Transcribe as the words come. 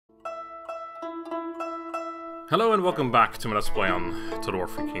Hello and welcome back to my Let's Play on Total War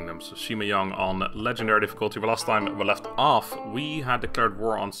Three Kingdoms. So Sima Yong on Legendary difficulty. Well, last time we left off, we had declared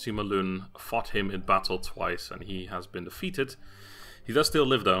war on Sima Lun, fought him in battle twice, and he has been defeated. He does still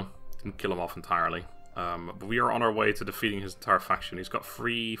live though, didn't kill him off entirely. But we are on our way to defeating his entire faction. He's got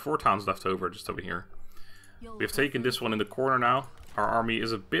four towns left over just over here. We have taken this one in the corner now. Our army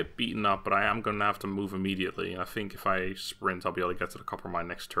is a bit beaten up, but I am going to have to move immediately. And I think if I sprint, I'll be able to get to the copper mine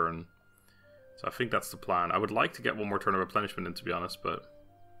next turn. So I think that's the plan. I would like to get one more turn of replenishment in, to be honest, but...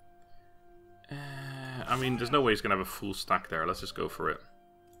 I mean, there's no way he's going to have a full stack there. Let's just go for it.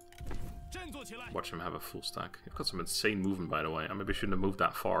 Watch him have a full stack. You've got some insane movement, by the way. I maybe shouldn't have moved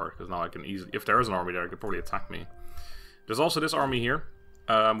that far, because now I can easily... If there is an army there, it could probably attack me. There's also this army here,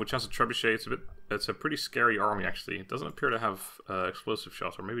 which has a trebuchet. It's a pretty scary army, actually. It doesn't appear to have explosive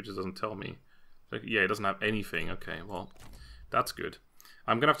shots, or maybe it just doesn't tell me. Like, yeah, it doesn't have anything. Okay, well, that's good.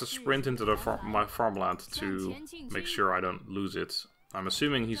 I'm gonna have to sprint into my farmland to make sure I don't lose it. I'm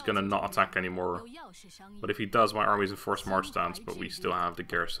assuming he's gonna not attack anymore, but if he does, my army's in forced march stance, but we still have the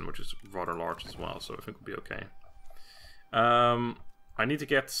garrison, which is rather large as well, so I think we'll be okay. I need to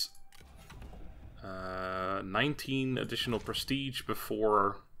get 19 additional prestige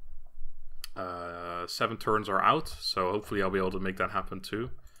before 7 turns are out, so hopefully I'll be able to make that happen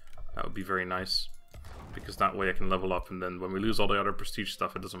too. That would be very nice. Because that way I can level up, and then when we lose all the other prestige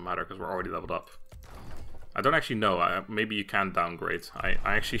stuff, it doesn't matter because we're already leveled up. I don't actually know. Maybe you can downgrade. I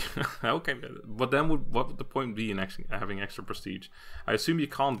actually okay, but then what would the point be in having extra prestige? I assume you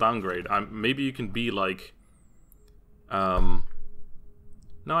can't downgrade. Maybe you can be like, no,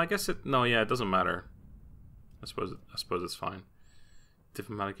 I guess it. No, yeah, it doesn't matter. I suppose it's fine.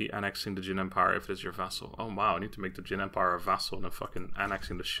 Diplomatically annexing the Jin Empire if it is your vassal. Oh wow, I need to make the Jin Empire a vassal and then fucking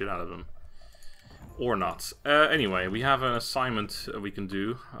annexing the shit out of them. Or not. Anyway, we have an assignment we can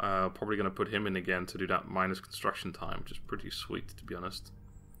do. Probably going to put him in again to do that minus construction time, which is pretty sweet, to be honest.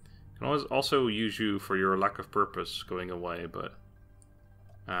 Can always also use you for your lack of purpose going away, but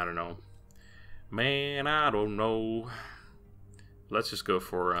I don't know. Man, I don't know. Let's just go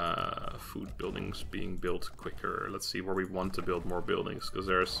for food buildings being built quicker. Let's see where we want to build more buildings, because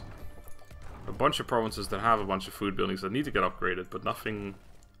there's a bunch of provinces that have a bunch of food buildings that need to get upgraded, but nothing...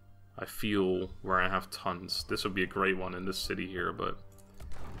 I feel where I have tons. This would be a great one in this city here, but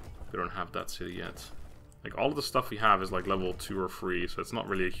we don't have that city yet. Like, all of the stuff we have is like level 2 or 3, so it's not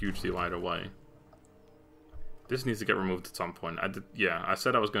really a huge deal either way. This needs to get removed at some point. Yeah, I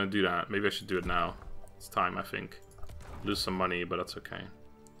said I was going to do that. Maybe I should do it now. It's time, I think. Lose some money, but that's okay.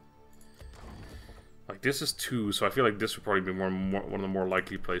 Like, this is 2, so I feel like this would probably be one of the more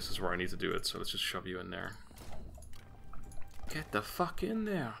likely places where I need to do it, so let's just shove you in there. Get the fuck in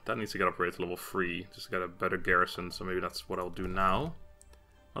there. That needs to get upgraded to level 3, just to get a better garrison, so maybe that's what I'll do now.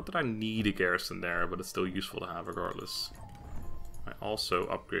 Not that I need a garrison there, but it's still useful to have regardless. I also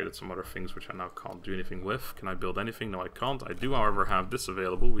upgraded some other things which I now can't do anything with. Can I build anything? No, I can't. I do, however, have this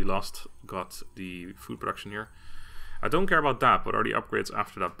available. We got the food production here. I don't care about that, but are the upgrades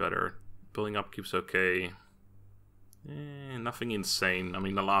after that better? Building upkeep's okay. Nothing insane. I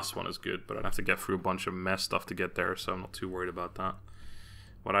mean, the last one is good, but I'd have to get through a bunch of mess stuff to get there, so I'm not too worried about that.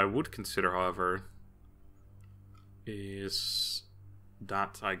 What I would consider, however, is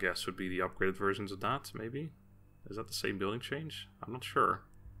that, I guess, would be the upgraded versions of that, maybe? Is that the same building change? I'm not sure.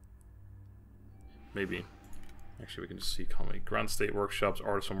 Maybe. Actually, we can just see, can't we? Grand State Workshops,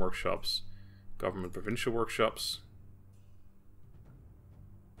 Artisan Workshops, Government Provincial Workshops.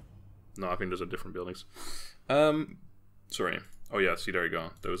 No, I think those are different buildings. Sorry. Oh yeah, see, there you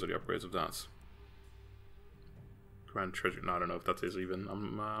go. Those are the upgrades of that. Grand Treasure. No, I don't know if that is even.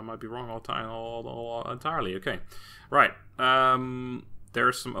 I might be wrong all entirely. Okay. Right.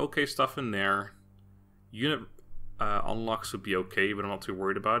 There's some okay stuff in there. Unit unlocks would be okay, but I'm not too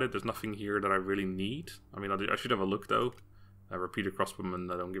worried about it. There's nothing here that I really need. I mean, I should have a look, though. Repeater crossbowmen,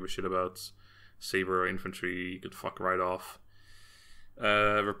 I don't give a shit about. Saber infantry, you could fuck right off.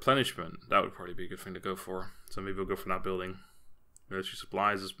 Replenishment, that would probably be a good thing to go for. So maybe we'll go for that building. Military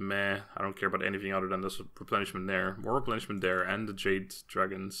supplies is meh. I don't care about anything other than this replenishment there. More replenishment there, and the Jade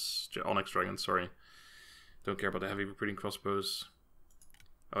Dragons, Onyx Dragons, sorry. Don't care about the heavy repeating crossbows.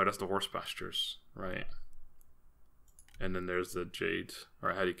 Oh, that's the horse pastures, right. And then there's the Jade,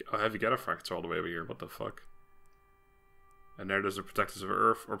 or heavy cataphracts all the way over here, what the fuck. And there's the Protectors of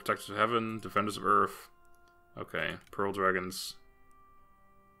Earth, or Protectors of Heaven, Defenders of Earth. Okay, Pearl Dragons.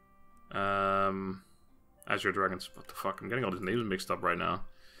 Azure Dragons. What the fuck? I'm getting all these names mixed up right now.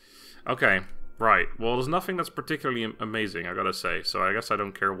 Okay, right. Well, there's nothing that's particularly amazing, I gotta say. So I guess I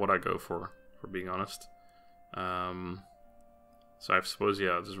don't care what I go for being honest. So I suppose,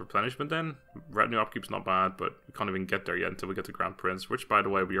 yeah, there's replenishment then. Retinue upkeep's not bad, but we can't even get there yet until we get to Grand Prince, which, by the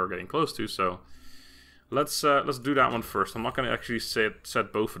way, we are getting close to, so... Let's do that one first. I'm not going to actually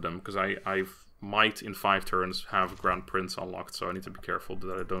set both of them, because I might, in 5 turns, have Grand Prince unlocked, so I need to be careful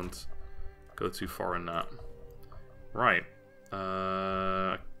that I don't go too far in that. Right.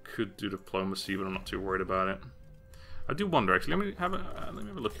 I could do diplomacy, but I'm not too worried about it. I do wonder, actually. Let me have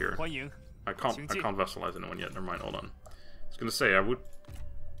a look here. I can't vassalize anyone yet. Never mind, hold on. I was gonna say, I would...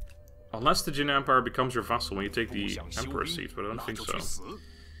 Unless the Jin Empire becomes your vassal when you take the Emperor seat, but I don't think so.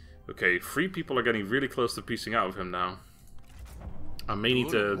 Okay, 3 people are getting really close to piecing out of him now. I may need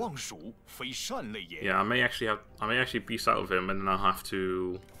to... Yeah, I may actually piece out of him, and then I'll have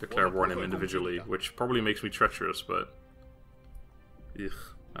to declare war on him individually, which probably makes me treacherous, but... Ugh,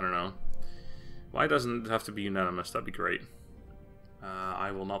 I don't know. Why doesn't it have to be unanimous? That'd be great.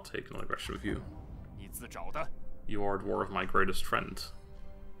 I will not take an aggression with you. You are the war of my greatest friend.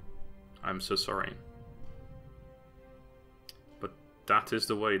 I'm so sorry. But that is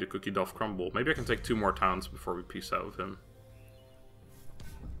the way the cookie doth crumble. Maybe I can take 2 more towns before we peace out with him.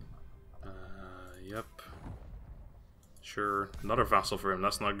 Yep. Sure. Another vassal for him.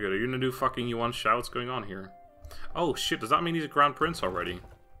 That's not good. Are you gonna do fucking Yuan Shao? What's going on here? Oh shit, does that mean he's a Grand Prince already? We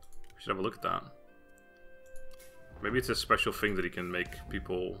should have a look at that. Maybe it's a special thing that he can make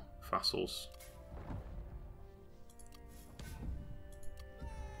people vassals.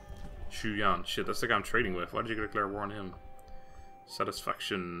 Xu Yan. Shit, that's the guy I'm trading with. Why did you declare war on him?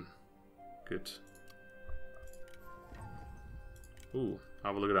 Satisfaction. Good. Ooh,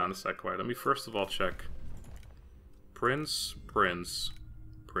 I'll have a look at that in a sec. Wait, let me first of all check. Prince, Prince,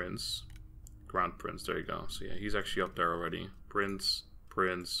 Prince, Grand Prince. There you go. So yeah, he's actually up there already. Prince,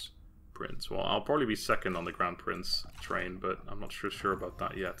 Prince, Prince. Well, I'll probably be second on the Grand Prince train, but I'm not sure about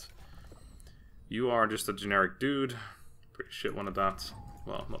that yet. You are just a generic dude. Pretty shit one of that.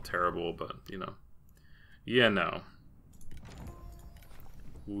 Well, not terrible, but, you know. Yeah, no.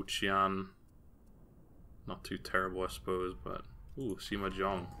 Wu Qian. Not too terrible, I suppose, but... Ooh, Sima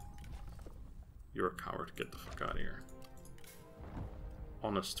Yong. You're a coward. Get the fuck out of here.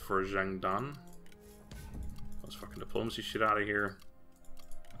 Honest for Zhang Dan. Let's fucking diplomacy shit out of here.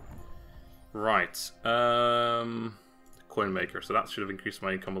 Right. Coin maker. So that should have increased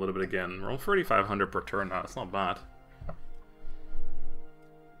my income a little bit again. We're on 3,500 per turn now. It's not bad.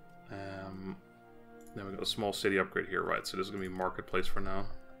 Then we got a small city upgrade here, right? So this is going to be marketplace for now.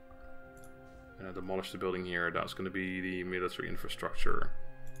 And I demolish the building here. That's going to be the military infrastructure.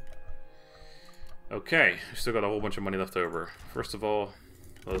 Okay, we still got a whole bunch of money left over. First of all,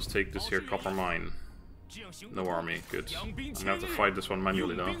 let's take this here copper mine. No army, good. I'm going to have to fight this one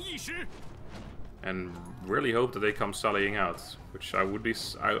manually though. And really hope that they come sallying out, which I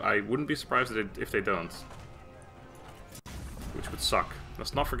wouldn't be surprised if they don't. Which would suck.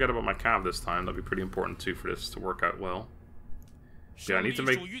 Let's not forget about my cav this time. That'd be pretty important too for this to work out well. Yeah, I need to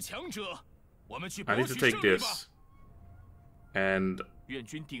take this. And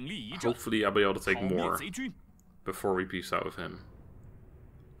hopefully I'll be able to take more before we peace out with him.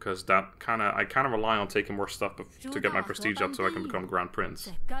 Because I kind of rely on taking more stuff to get my prestige up so I can become Grand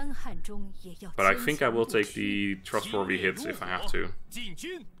Prince. But I think I will take the trustworthy hits if I have to.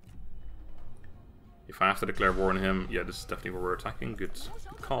 If I have to declare war on him, yeah, this is definitely where we're attacking. Good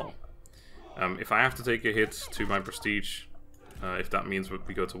call. If I have to take a hit to my prestige, if that means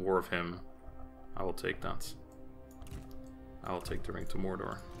we go to war with him, I will take that. I will take the ring to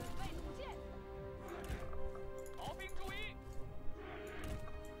Mordor.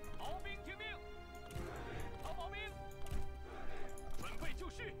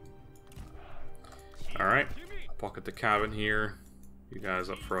 Alright, pocket the cabin here. You guys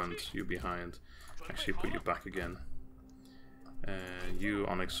up front, you behind. Actually put you back again. And you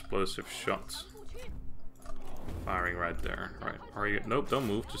on explosive shots. Firing right there. Right, are you? Nope, don't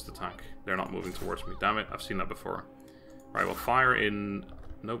move, just attack. They're not moving towards me. Damn it, I've seen that before. Right, well fire in...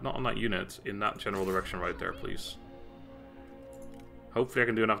 Nope, not on that unit. In that general direction right there, please. Hopefully I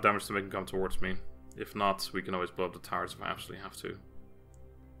can do enough damage to make them come towards me. If not, we can always blow up the towers if I absolutely have to.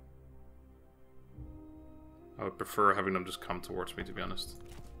 I would prefer having them just come towards me, to be honest.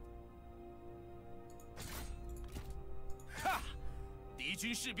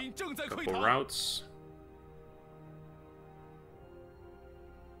 Couple routes.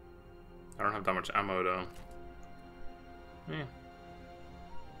 I don't have that much ammo though. Yeah.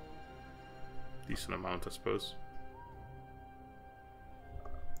 Decent amount, I suppose.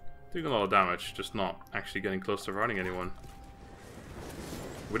 Doing a lot of damage, just not actually getting close to running anyone.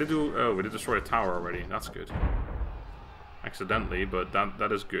 We did destroy a tower already. That's good. Accidentally, but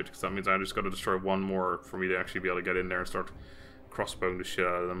that is good because that means I just got to destroy one more for me to actually be able to get in there and start crossbowing the shit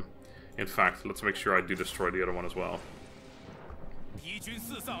out of them. In fact, let's make sure I do destroy the other one as well.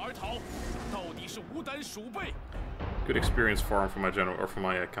 Good experience farm for my general, or for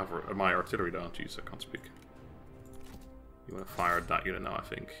my my artillery though. Jeez, I can't speak. You want to fire at that unit now, I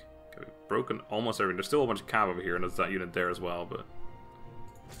think. Okay, we've broken almost everything. There's still a bunch of cav over here, and there's that unit there as well, but...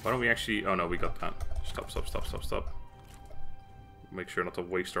 Why don't we actually... Oh no, we got that. Stop. Make sure not to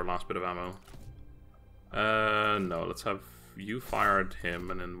waste our last bit of ammo. No, let's have you fire at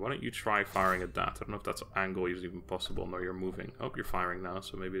him, and then why don't you try firing at that? I don't know if that's angle is even possible. No, you're moving. Oh, you're firing now,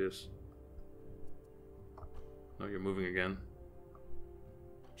 so maybe it is. No, you're moving again.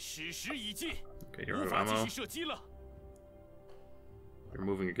 Okay, you're out of ammo. You're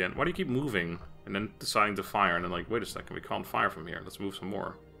moving again. Why do you keep moving? And then deciding to fire, and then like, wait a second, we can't fire from here. Let's move some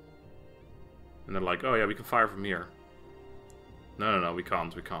more. And then like, oh yeah, we can fire from here. No, we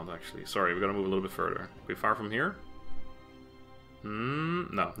can't actually. Sorry, we gotta move a little bit further. Can we fire from here?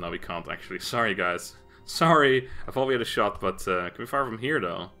 No, we can't actually. Sorry, guys. Sorry, I thought we had a shot, but can we fire from here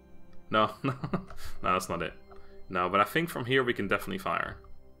though? No, no, that's not it. No, but I think from here we can definitely fire.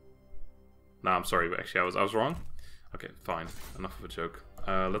 No, I'm sorry, but actually I was wrong. Okay, fine. Enough of a joke.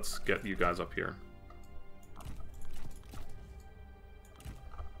 Let's get you guys up here.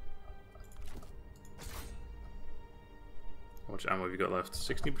 How much ammo have you got left?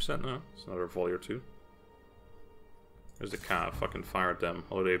 60% now? It's another volley or two. There's the cav. Fucking fire at them.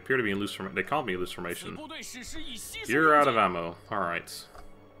 Although they appear to be in loose formation. They can't be in loose formation. You're out of ammo. Alright.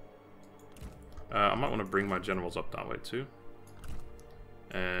 I might want to bring my generals up that way too.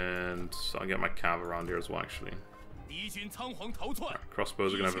 And I'll get my cav around here as well, actually. Right,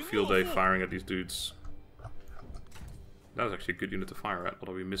 crossbows are going to have a field day firing at these dudes. That was actually a good unit to fire at,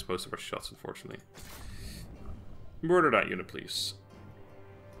 although we missed most of our shots, unfortunately. Murder that unit, please.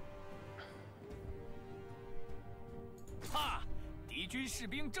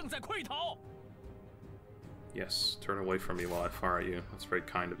 Yes, turn away from me while I fire at you. That's very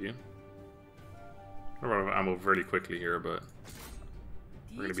kind of you. I'm running out of ammo really quickly here, but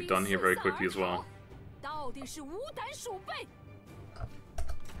we're going to be done here very quickly as well.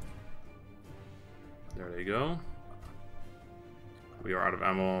 There you go. We are out of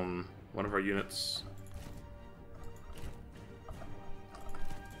ammo on one of our units.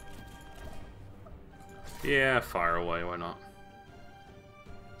 Yeah, fire away, why not?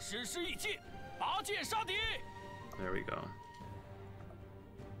 There we go.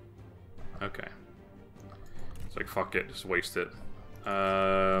 Okay. It's like, fuck it, just waste it.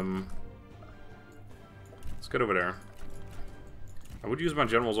 Let's get over there. I would use my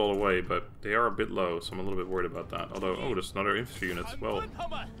generals all the way, but they are a bit low, so I'm a little bit worried about that. Although, oh, there's another infantry unit. Well,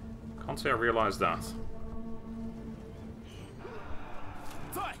 can't say I realized that.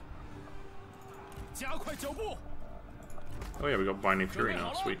 Oh yeah, we got Binding Fury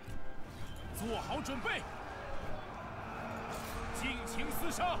now, sweet.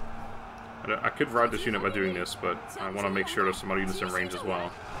 I could ride this unit by doing this, but I want to make sure there's some other units in range as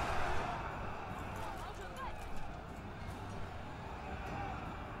well.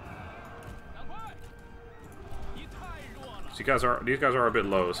 These guys are a bit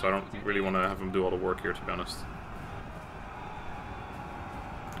low, so I don't really want to have them do all the work here, to be honest.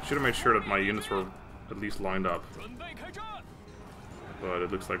 I should have made sure that my units were at least lined up. But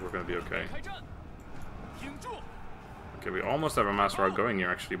it looks like we're going to be okay. Okay, we almost have a mass rout going here,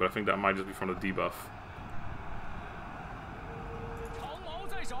 actually, but I think that might just be from the debuff.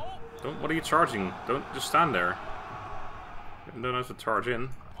 What are you charging? Don't just stand there. You don't have to charge in.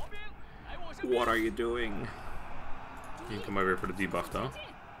 What are you doing? You can come over here for the debuff, though.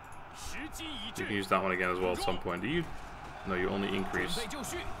 You can use that one again as well at some point. Do you? No, you only increase.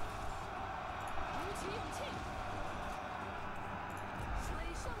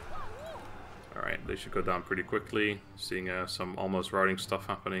 Alright, they should go down pretty quickly. Seeing some almost routing stuff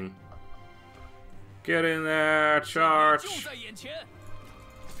happening. Get in there, charge!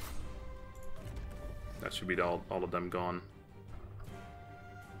 That should be all of them gone.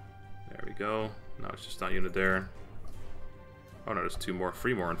 There we go. Now it's just that unit there. Oh no, there's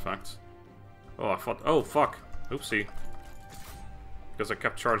three more in fact. Oh, I thought, oh fuck, oopsie. Because I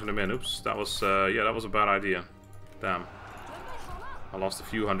kept charging them in, oops, that was, yeah, that was a bad idea. Damn. I lost a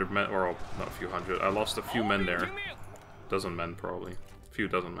few hundred men, or not a few hundred, I lost a few men there. Dozen men, probably. A few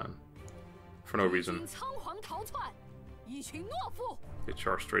dozen men. For no reason. They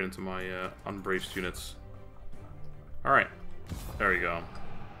charged straight into my unbraced units. Alright, there we go.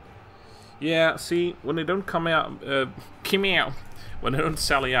 Yeah, see, when they don't come out, when they don't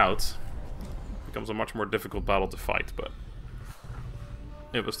sally out, it becomes a much more difficult battle to fight, but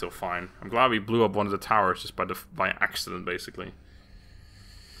it was still fine. I'm glad we blew up one of the towers just by accident, basically.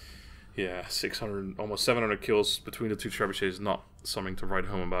 Yeah, 600, almost 700 kills between the two trebuchets is not something to write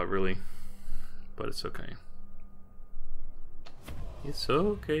home about, really. But it's okay. It's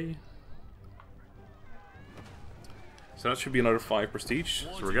okay. So that should be another 5 prestige.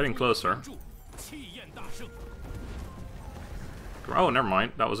 So we're getting closer. Oh, never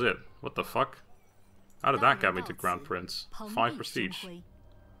mind. That was it. What the fuck? How did that get me to Grand Prince? 5 prestige.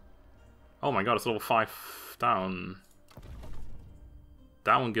 Oh my god, it's level 5 down.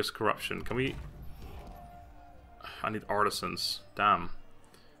 That one gives corruption. Can we... I need artisans. Damn.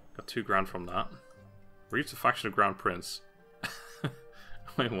 Got 2 grand from that. Reach the faction of Grand Prince.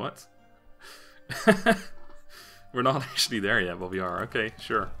 Wait, what? We're not actually there yet, but we are. Okay,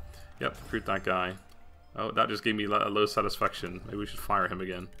 sure. Yep, recruit that guy. Oh, that just gave me a low satisfaction. Maybe we should fire him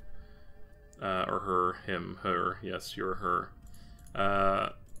again. Or her, him, her. Yes, you're her.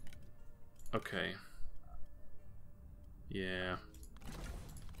 Okay. Yeah.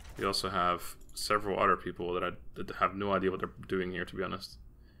 We also have several other people that have no idea what they're doing here, to be honest.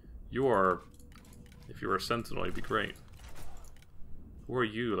 You are... If you were a sentinel, you'd be great. Who are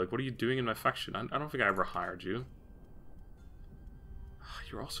you? Like, what are you doing in my faction? I don't think I ever hired you.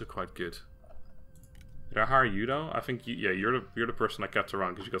 You're also quite good. Did I hire you, though? I think, yeah, you're the person I kept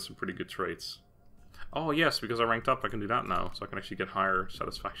around because you got some pretty good traits. Oh, yes, because I ranked up, I can do that now. So I can actually get higher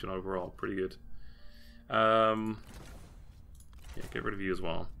satisfaction overall. Pretty good. Yeah, get rid of you as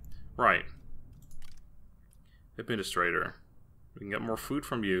well. Right. Administrator. We can get more food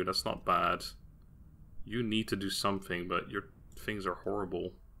from you. That's not bad. You need to do something, but your things are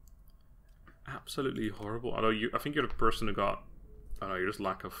horrible. Absolutely horrible. Although I think you're the person who got... I don't know, you're just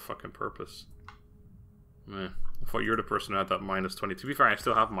lack of fucking purpose. Meh. I thought you're the person who had that minus 20. To be fair, I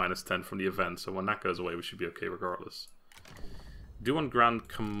still have minus 10 from the event, so when that goes away, we should be okay regardless. Do one Grand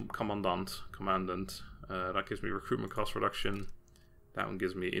Commandant. That gives me recruitment cost reduction. That one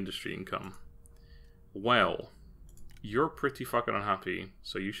gives me industry income. Well, you're pretty fucking unhappy,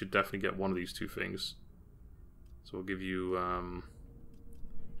 so you should definitely get one of these 2 things. So we'll give you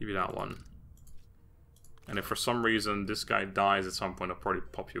that one. And if for some reason this guy dies at some point, I'll probably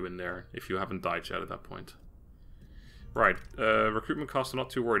pop you in there if you haven't died yet at that point. Right, recruitment costs, I'm not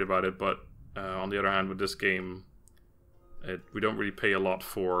too worried about it, but on the other hand, with this game, we don't really pay a lot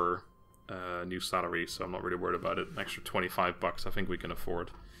for new salary, so I'm not really worried about it. An extra 25 bucks I think we can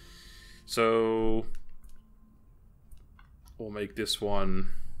afford. So we'll make this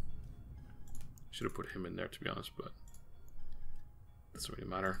one... Should have put him in there, to be honest, but doesn't really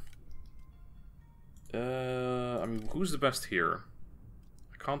matter. I mean, who's the best here?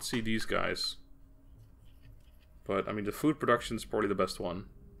 I can't see these guys. But, I mean, the food production is probably the best one.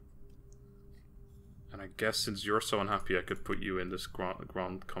 And I guess since you're so unhappy, I could put you in this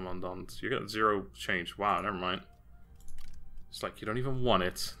Grand Commandant. You got 0 change. Wow, never mind. It's like you don't even want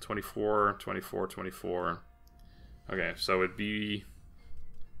it. 24, 24, 24. Okay, so it'd be...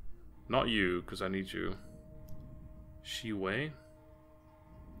 Not you, because I need you. Shi Wei?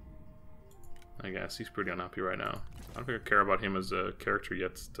 I guess he's pretty unhappy right now. I don't think I care about him as a character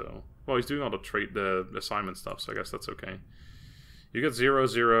yet, though. Well, he's doing all the assignment stuff, so I guess that's okay. You get 0,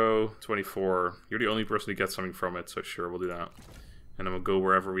 0, 24. You're the only person who gets something from it, so sure, we'll do that. And then we'll go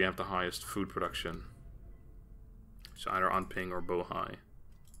wherever we have the highest food production. It's either Anping or Bohai.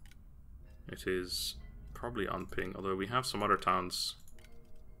 It is probably Anping, although we have some other towns.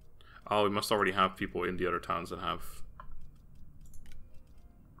 Oh, we must already have people in the other towns that have...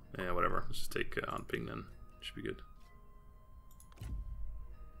 Yeah, whatever. Let's just take Anping then. Should be good.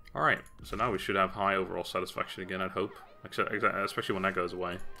 Alright, so now we should have high overall satisfaction again, I'd hope. Especially when that goes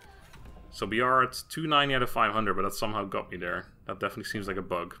away. So we are at 290 out of 500, but that somehow got me there. That definitely seems like a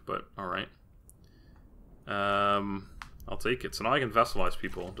bug, but alright. I'll take it. So now I can vassalize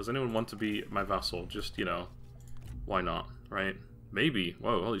people. Does anyone want to be my vassal? Just, you know, why not, right? Maybe.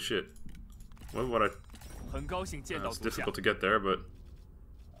 Whoa, holy shit. It's difficult to get there, but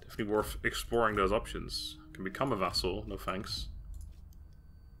definitely worth exploring those options. Can become a vassal, no thanks.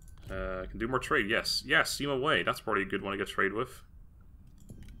 Can do more trade, yes. Yes, Sima Wei, that's probably a good one to get trade with.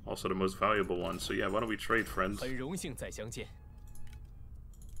 Also the most valuable one, so yeah, why don't we trade, friends?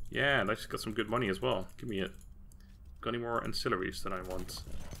 Yeah, and I just got some good money as well. Give me it. Got any more ancillaries that I want?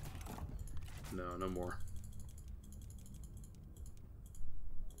 No, no more.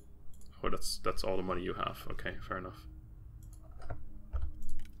 Oh, that's all the money you have. Okay, fair enough.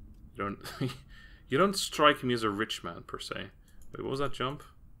 You don't you don't strike me as a rich man per se. Wait, what was that jump?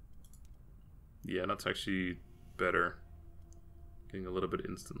 Yeah, that's actually better. Getting a little bit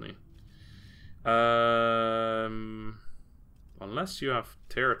instantly. Unless you have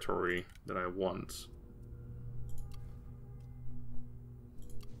territory that I want.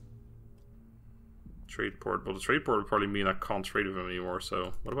 Trade port. Well, the trade port would probably mean I can't trade with him anymore,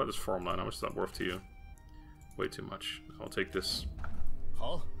 so... What about this farmland? How much is that worth to you? Way too much. I'll take this.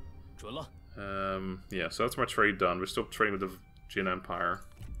 Yeah, so that's my trade done. We're still trading with the Jin Empire.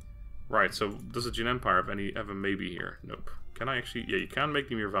 Right, so does the Jin Empire have a maybe here? Nope. Can I actually... Yeah, you can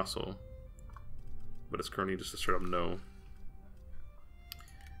make him your vassal. But it's currently just a straight up no.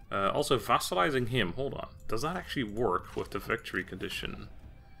 Also, vassalizing him, hold on. Does that actually work with the victory condition?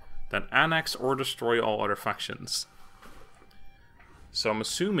 Then annex or destroy all other factions. So I'm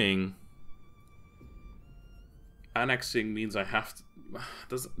assuming... Annexing means I have to...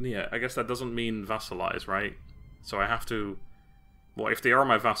 yeah, I guess that doesn't mean vassalize, right? So I have to... Well, if they are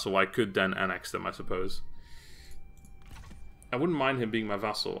my vassal, I could then annex them, I suppose. I wouldn't mind him being my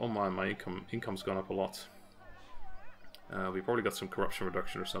vassal. Oh my income's gone up a lot. We probably got some corruption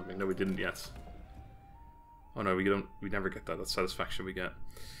reduction or something. No, we didn't yet. Oh no, we never get that. That's satisfaction we get.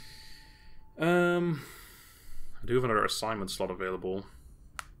 I do have another assignment slot available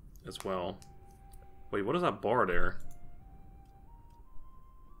as well. Wait, what is that bar there?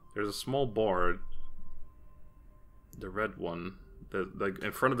 There's a small bar. The red one. Like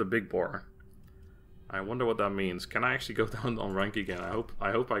in front of the big bar. I wonder what that means. Can I actually go down on rank again?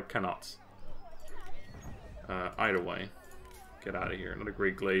 I hope I cannot. Either way. Get out of here. Another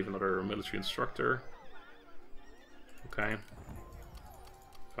Great Glaive, another military instructor. Okay.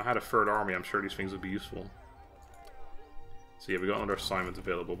 If I had a third army, I'm sure these things would be useful. So yeah, we got another assignment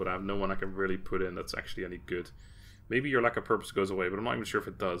available, but I have no one I can really put in that's actually any good. Maybe your lack of purpose goes away, but I'm not even sure if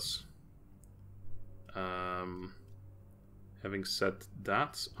it does. Having said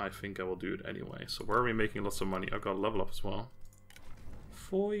that, I think I will do it anyway. So where are we making lots of money? I've got a level up as well.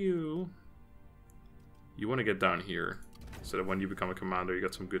 For you. You want to get down here, so that when you become a commander, you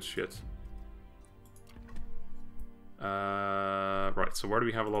get some good shit. Right, so where do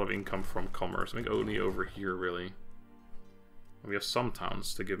we have a lot of income from commerce? I think only over here, really. We have some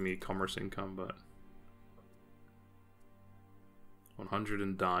towns to give me commerce income, but... 100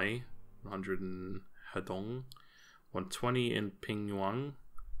 in Dai, 100 in Hedong, 120 in Pingyuan,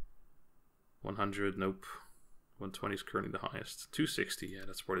 100, nope. 120 is currently the highest. 260, yeah,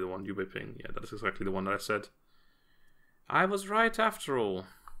 that's probably the one. Yubei Ping, yeah, that is exactly the one that I said. I was right after all.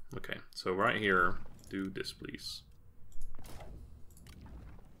 Okay, so right here, do this, please.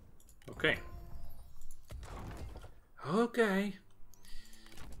 Okay. Okay.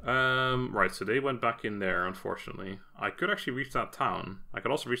 Right, so they went back in there, unfortunately. I could actually reach that town. I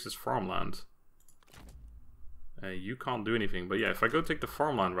could also reach this farmland. You can't do anything, but yeah, if I go take the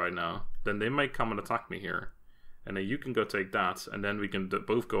farmland right now, then they might come and attack me here. And then you can go take that, and then we can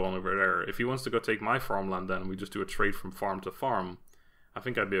both go on over there. If he wants to go take my farmland, then we just do a trade from farm to farm. I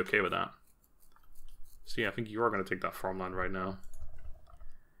think I'd be okay with that. So yeah, I think you are going to take that farmland right now.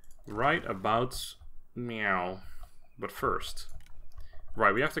 Right about meow. But first,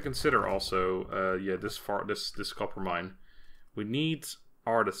 right, we have to consider also, yeah, this copper mine. We need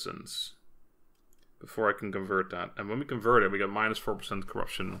artisans before I can convert that. And when we convert it, we get minus 4%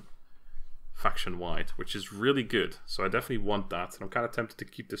 corruption faction-wide, which is really good. So I definitely want that, and I'm kind of tempted to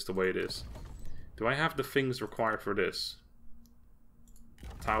keep this the way it is. Do I have the things required for this?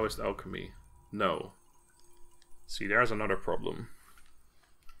 Taoist alchemy. No. See, there's another problem.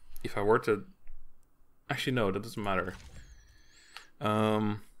 If I were to... Actually, no, that doesn't matter.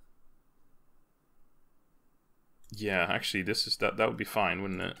 Yeah, actually, this is that would be fine,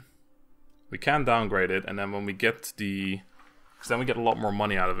 wouldn't it? We can downgrade it, and then when we get the... Because then we get a lot more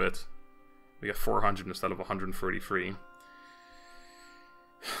money out of it. We get 400 instead of 133.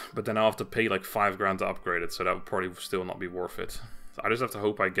 But then I'll have to pay like 5 grand to upgrade it, so that would probably still not be worth it. So I just have to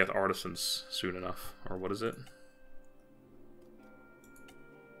hope I get artisans soon enough. Or what is it?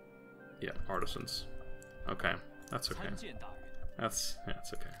 Yeah, artisans. Okay, that's okay. That's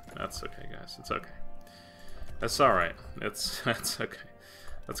okay. That's okay, guys. It's okay. That's alright. That's okay.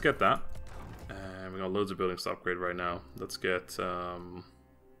 Let's get that. And we got loads of buildings to upgrade right now. Let's get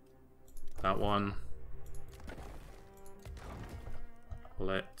that one.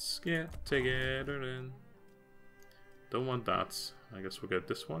 Let's get together then. Don't want that. I guess we'll get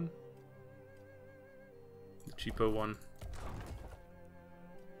this one. The cheapo one.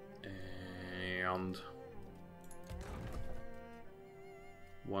 And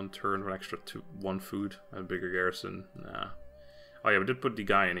 1 turn for extra 1 food and bigger garrison. Nah. Oh yeah, we did put the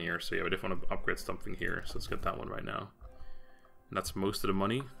guy in here, so yeah, we did want to upgrade something here. So let's get that one right now. And that's most of the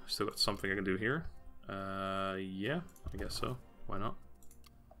money. Still got something I can do here. Yeah, I guess so. Why not?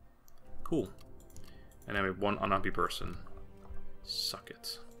 Cool. And then we have 1 unhappy person. Suck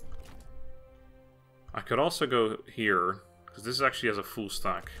it. I could also go here, Because this actually has a full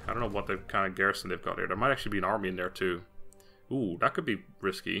stack. I don't know what kind of garrison they've got here. There might actually be an army in there too. Ooh, that could be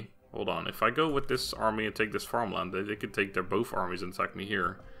risky. Hold on. If I go with this army and take this farmland, they could take their both armies and attack me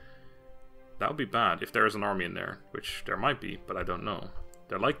here. That would be bad if there is an army in there. Which there might be, but I don't know.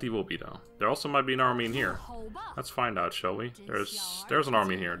 There likely will be though. There also might be an army in here. Let's find out, shall we? There's an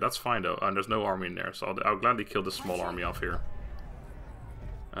army in here. That's fine though. And there's no army in there. So I'll gladly kill this small army off here.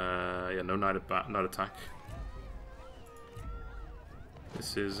 Yeah, no night attack.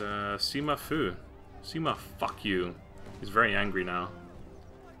 This is Sima Fu. Sima, fuck you. He's very angry now.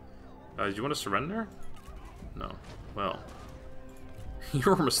 Do you want to surrender? No. Well.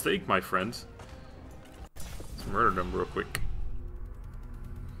 Your mistake, my friend. Let's murder them real quick.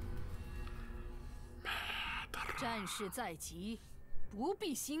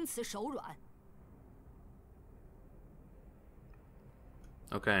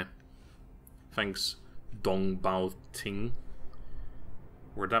 Okay. Thanks, Dong Bao Ting.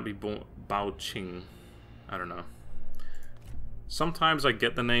 Would that be Bao Ching? I don't know. Sometimes I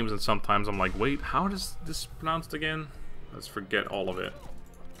get the names and sometimes I'm like, wait, how is this pronounced again? Let's forget all of it.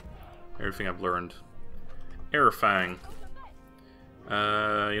 Everything I've learned. Airfang.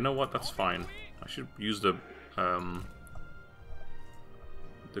 You know what? That's fine. I should use the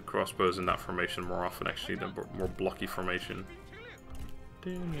crossbows in that formation more often, actually, the more blocky formation.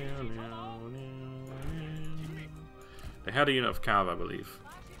 They had a unit of carve, I believe.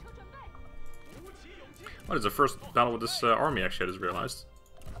 What is the first battle with this army? Actually, I just realized.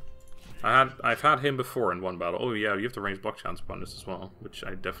 I've had him before in one battle. Oh yeah, you have the range block chance upon this as well, which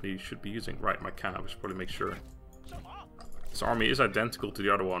I definitely should be using. Right, my cav. I should probably make sure. This army is identical to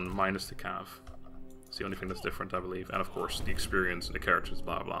the other one, minus the cav. It's the only thing that's different, I believe. And of course, the experience and the characters,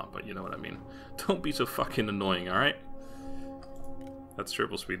 blah blah. But you know what I mean. Don't be so fucking annoying, alright? Let's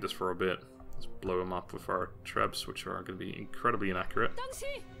triple speed this for a bit. Let's blow them up with our trebs, which are going to be incredibly inaccurate.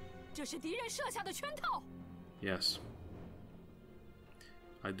 Yes.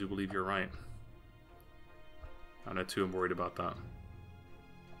 I do believe you're right. And I too am worried about that.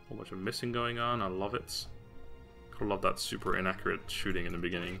 A whole bunch of missing going on, I love it. I love that super inaccurate shooting in the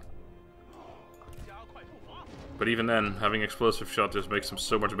beginning. But even then, having explosive shot just makes them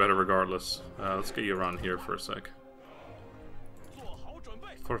so much better regardless. Let's get you around here for a sec.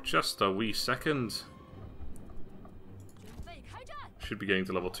 For just a wee second. Should be getting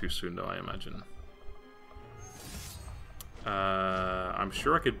to level 2 soon though, I imagine. I'm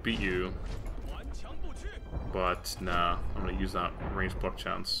sure I could beat you. But nah, I'm gonna use that range block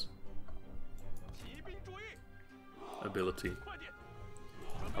chance ability.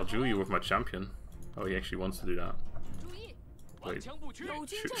 I'll duel you with my champion. Oh, he actually wants to do that. Wait,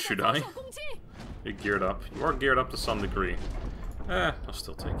 should I? You're geared up. You are geared up to some degree. I'll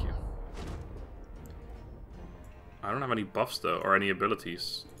still take you. I don't have any buffs though, or any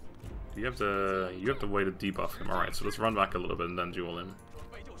abilities. You have the way to debuff him. Alright, so let's run back a little bit and then duel him.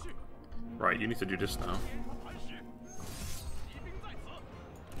 Right, you need to do this now.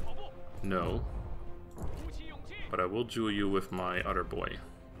 No. But I will duel you with my other boy.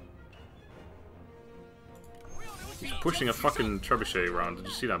 He's pushing a fucking trebuchet around. Did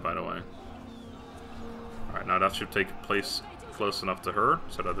you see that, by the way? Alright, now that should take place close enough to her,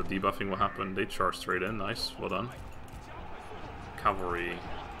 so that the debuffing will happen. They charge straight in. Nice. Well done. Cavalry.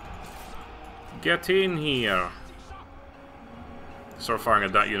 Get in here! Start firing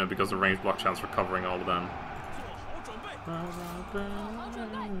at that unit because the range block chance for covering all of them.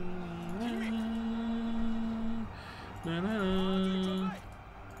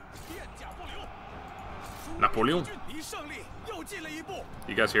 Napoleon!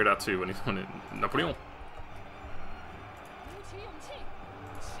 You guys hear that too when it Napoleon!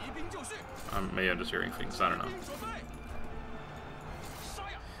 Maybe I'm just hearing things, I don't know.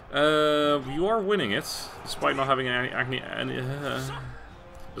 You are winning it, despite not having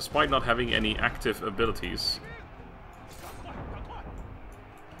despite not having any active abilities.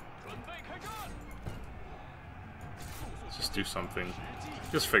 Just do something.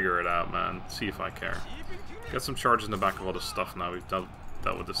 Just figure it out, man. See if I care. Get some charges in the back of all this stuff now. We've dealt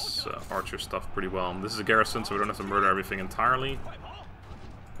with this archer stuff pretty well. This is a garrison, so we don't have to murder everything entirely.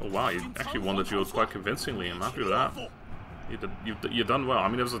 Oh wow, you actually won the duel quite convincingly. I'm happy with that. You've done well. I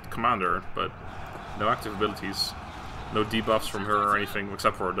mean, it was a commander, but no active abilities. No debuffs from her or anything,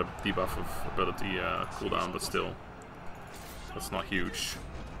 except for the debuff of ability cooldown, but still. That's not huge.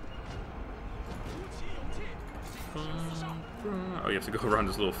 Oh, you have to go around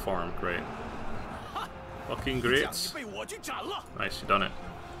this little farm. Great. Fucking great. Nice, you done it.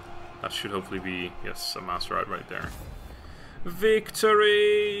 That should hopefully be, yes, a master ride right there.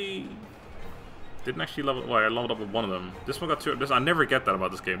 Victory! Didn't actually level... Well, I leveled up with one of them. This one got 2... I never get that about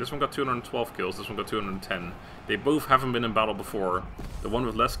this game. This one got 212 kills. This one got 210. They both haven't been in battle before. The one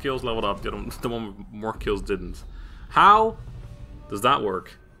with less kills leveled up. The one with more kills didn't. How does that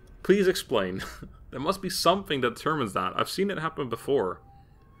work? Please explain. There must be something that determines that. I've seen it happen before.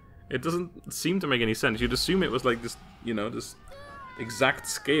 It doesn't seem to make any sense. You'd assume it was like this, you know, this exact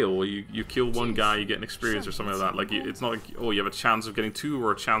scale. You kill one guy, you get an experience or something like that. Like, it's not like, oh, you have a chance of getting 2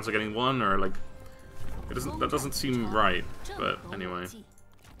 or a chance of getting 1 or like... That doesn't seem right, but anyway.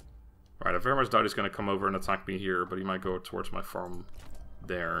 Right, I very much doubt he's going to come over and attack me here, but he might go towards my farm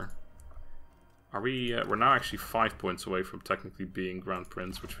there. Are we... we're now actually 5 points away from technically being Grand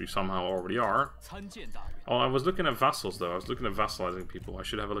Prince, which we somehow already are. Oh, I was looking at vassals, though. I was looking at vassalizing people. I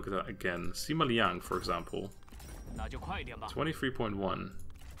should have a look at that again. Sima Yong, for example. 23.1.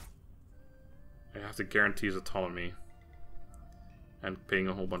 I have to guarantee his autonomy. And paying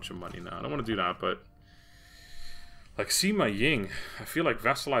a whole bunch of money now. I don't want to do that, but... Like, Sima Yong, I feel like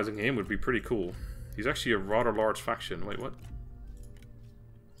vassalizing him would be pretty cool. He's actually a rather large faction. Wait, what?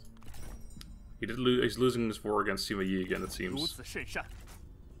 He's losing this war against Sima Yi again, it seems.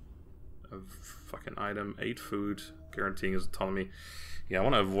 A fucking item, 8 food, guaranteeing his autonomy. Yeah, I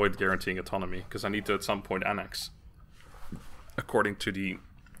want to avoid guaranteeing autonomy, because I need to at some point annex. According to the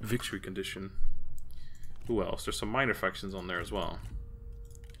victory condition. Who else? There's some minor factions on there as well.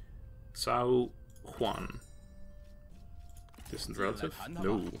 Cao Huan. Distant relative?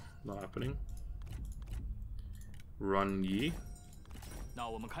 No, not happening. Run Yi?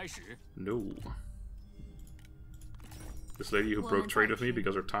 No. This lady who broke trade with me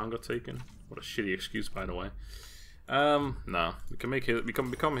because her town got taken. What a shitty excuse, by the way. No. We can make his,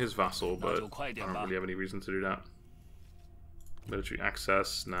 become his vassal, but I don't really have any reason to do that. Military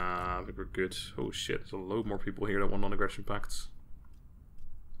access? Nah, I think we're good. Oh shit, there's a load more people here that want non-aggression pacts.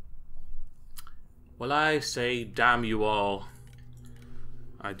 Well, I say, damn you all.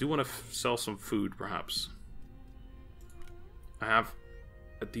 I do want to sell some food, perhaps. I have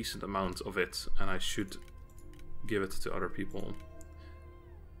a decent amount of it, and I should give it to other people.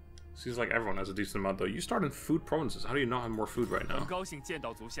 Seems like everyone has a decent amount, though. You start in food provinces. How do you not have more food right now?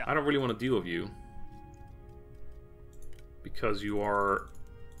 I don't really want to deal with you. Because you are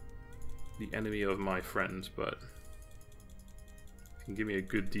the enemy of my friend, but you can give me a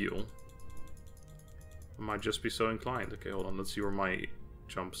good deal. I might just be so inclined. Okay, hold on. Let's see where my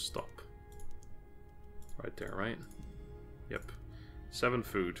jumps stop. Right there, right? Yep. 7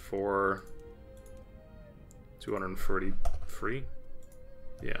 food for 233.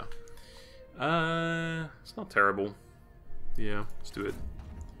 Yeah. It's not terrible. Yeah, let's do it.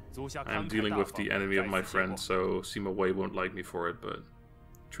 I'm dealing with the enemy of my friend, so Sima Wei won't like me for it, but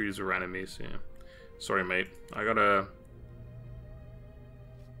trees are enemies, yeah. Sorry, mate. I gotta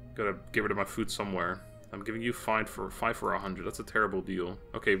get rid of my food somewhere. I'm giving you 5 for 100. That's a terrible deal.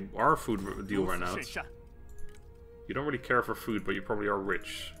 Okay, our food deal right now. You don't really care for food, but you probably are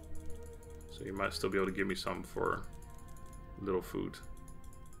rich. So you might still be able to give me some for little food.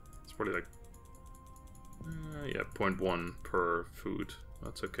 It's probably like... yeah, 0.1 per food.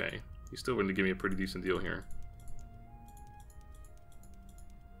 That's okay. He's still willing to give me a pretty decent deal here.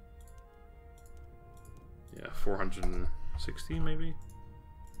 Yeah, 460 maybe?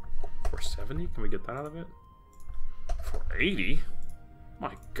 470? Can we get that out of it? 480?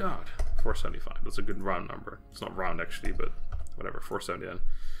 My god. 475. That's a good round number. It's not round actually, but whatever. 470 then.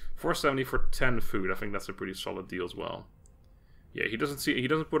 470 for 10 food. I think that's a pretty solid deal as well. Yeah, he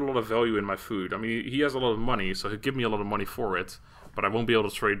doesn't put a lot of value in my food. I mean, he has a lot of money, so he'll give me a lot of money for it, but I won't be able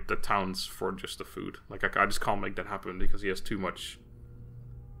to trade the towns for just the food. Like, I just can't make that happen because he has too much.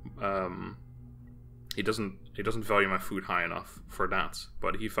 He doesn't value my food high enough for that,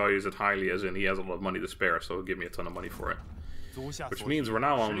 but he values it highly, as in he has a lot of money to spare, so he'll give me a ton of money for it. Which means we're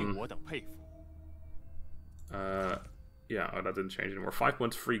now on... yeah, oh, that didn't change anymore.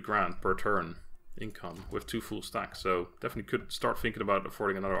 5.3 grand per turn income with 2 full stacks, so definitely could start thinking about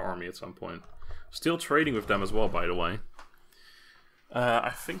affording another army at some point. Still trading with them as well, by the way. I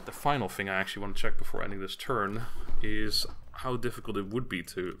think the final thing I actually want to check before ending this turn is how difficult it would be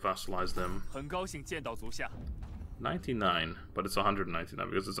to vassalize them. 99, but it's 199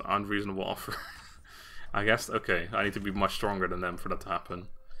 because it's an unreasonable offer. I guess, okay, I need to be much stronger than them for that to happen.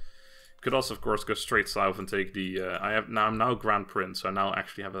 Could also, of course, go straight south and take the... I'm now Grand Prince, so I now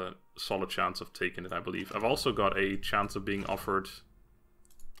actually have a solid chance of taking it, I believe. I've also got a chance of being offered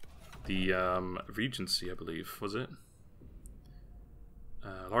the Regency, I believe. Was it?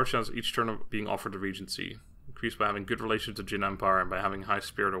 Large chance each turn of being offered the Regency. Increased by having good relations to Jin Empire and by having high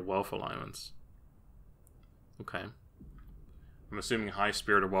spirit or wealth alignments. Okay. I'm assuming high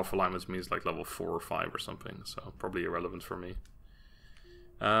spirit or wealth alignments means like level 4 or 5 or something, so probably irrelevant for me.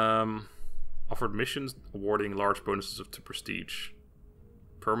 Offered missions awarding large bonuses to prestige.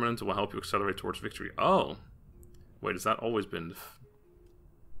 Permanent will help you accelerate towards victory. Oh! Wait, has that always been...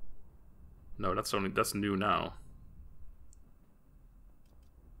 No, that's new now.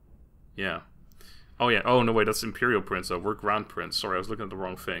 Yeah. Oh yeah, oh no wait, that's Imperial Prince though. We're Grand Prince. Sorry, I was looking at the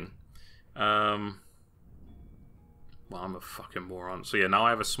wrong thing. Well, I'm a fucking moron. So yeah, now I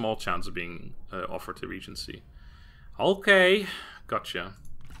have a small chance of being offered to Regency. Okay, gotcha.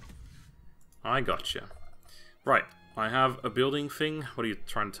 I gotcha. Right, I have a building thing. What are you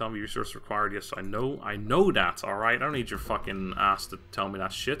trying to tell me? Resource required? Yes, I know that, alright? I don't need your fucking ass to tell me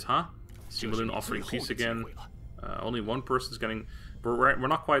that shit, huh? Simulun offering peace again. Only one person's getting... We're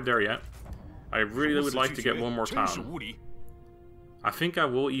not quite there yet. I really would like to get one more town. I think I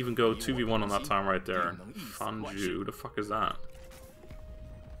will even go 2v1 on that town right there. Fanju, who the fuck is that?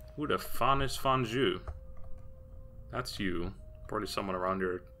 Who the fan is Fanju? That's you. Probably someone around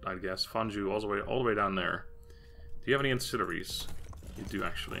here, I guess. Fanju, all the way down there. Do you have any ancillaries? You do,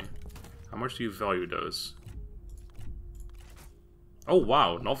 actually. How much do you value those? Oh,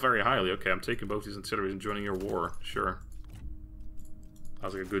 wow. Not very highly. Okay, I'm taking both these ancillaries and joining your war. Sure.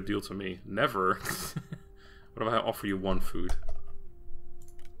 Sounds like a good deal to me. Never. What if I offer you one food?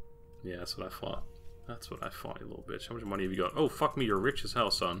 Yeah, that's what I thought. That's what I thought, you little bitch. How much money have you got? Oh, fuck me, you're rich as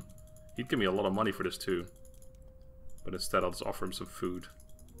hell, son. He'd give me a lot of money for this, too. But instead, I'll just offer him some food.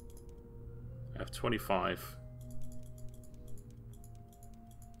 I have 25.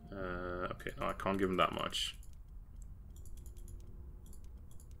 Okay, no, I can't give him that much.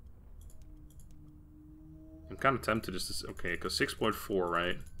 I'm kind of tempted just to... Okay, because 6.4,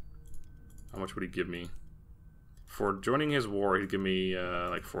 right? How much would he give me? For joining his war, he'd give me,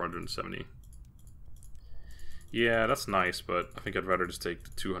 like 470. Yeah, that's nice, but I think I'd rather just take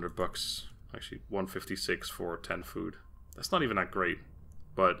the 200 bucks. Actually, 156 for 10 food. That's not even that great.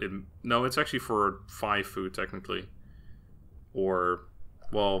 But, no, it's actually for 5 food, technically. Or,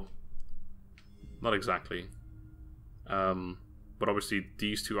 well, not exactly. But obviously,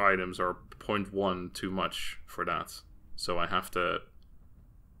 these two items are 0.1 too much for that. So I have to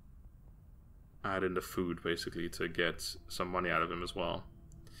add in the food, basically, to get some money out of him as well.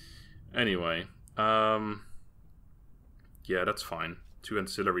 Anyway, yeah, that's fine. 2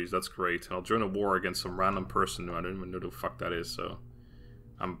 ancillaries, that's great. And I'll join a war against some random person who I don't even know who the fuck that is, so...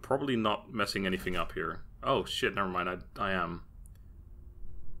 I'm probably not messing anything up here. Oh, shit, never mind, I am.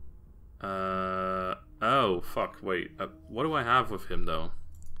 Oh, fuck, wait. What do I have with him, though?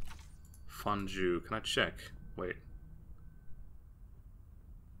 Fanju, can I check? Wait.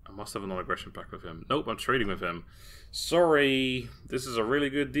 I must have a non-aggression pact with him. Nope, I'm trading with him. Sorry, this is a really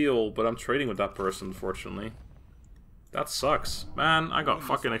good deal, but I'm trading with that person, unfortunately. That sucks. Man, I got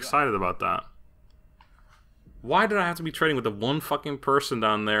fucking excited about that. Why did I have to be trading with the one fucking person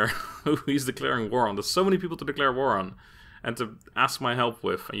down there who he's declaring war on? There's so many people to declare war on and to ask my help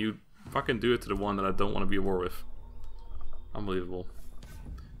with, and you fucking do it to the one that I don't want to be at war with. Unbelievable.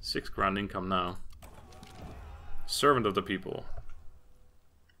 6 grand income now. Servant of the people.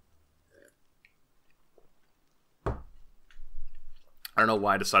 I don't know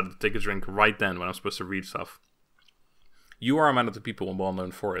why I decided to take a drink right then when I'm supposed to read stuff. You are a man of the people and well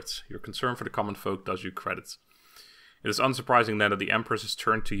known for it. Your concern for the common folk does you credit. It is unsurprising then that the Empress has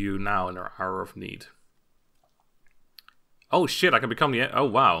turned to you now in her hour of need. Oh shit, I can become the... Oh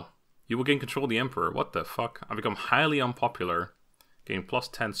wow. You will gain control of the Emperor. What the fuck? I become highly unpopular. Gain plus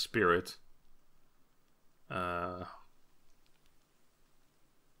 10 spirit. Become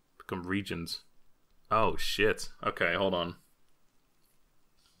regent. Oh shit. Okay, hold on.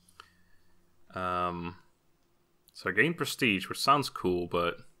 So I gain prestige, which sounds cool,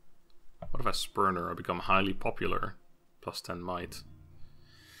 but what if I spurn her? I become highly popular. Plus 10 might.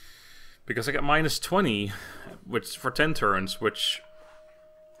 Because I get minus 20 which for 10 turns, which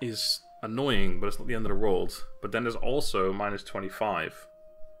is annoying, but it's not the end of the world. But then there's also minus 25.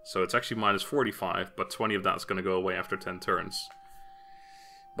 So it's actually minus 45, but 20 of that's going to go away after 10 turns.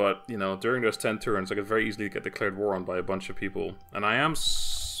 But, you know, during those 10 turns, I could very easily get declared war on by a bunch of people. And I am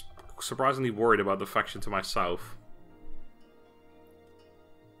surprisingly worried about the faction to my south.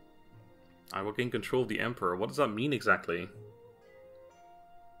 I will gain control of the Emperor. What does that mean exactly?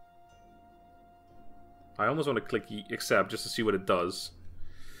 I almost want to click accept just to see what it does.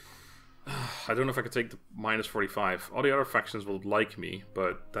 I don't know if I could take the minus 45. All the other factions will like me,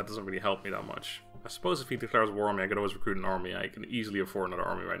 but that doesn't really help me that much. I suppose if he declares war on me, I could always recruit an army. I can easily afford another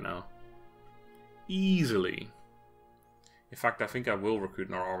army right now. Easily. In fact, I think I will recruit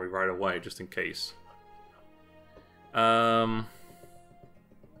another army right away, just in case.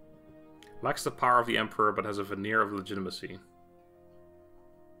 Lacks the power of the Emperor, but has a veneer of legitimacy.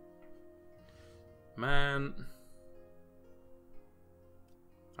 Man.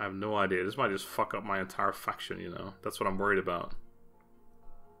 I have no idea. This might just fuck up my entire faction, you know. That's what I'm worried about.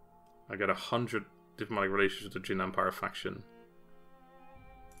 I got 100 diplomatic relations with the Jin Empire faction.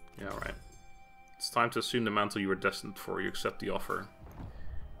 Yeah, alright. It's time to assume the mantle you were destined for. You accept the offer.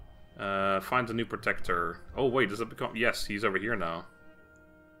 Find a new protector. Oh wait, does it become... Yes, he's over here now.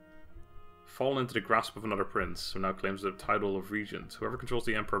 Fall into the grasp of another prince, who now claims the title of regent. Whoever controls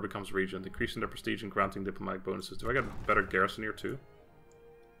the emperor becomes regent, increasing their prestige and granting diplomatic bonuses. Do I get a better garrison here too?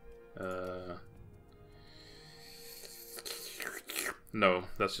 No,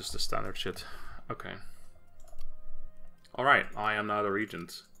 that's just the standard shit. Okay. Alright, I am now the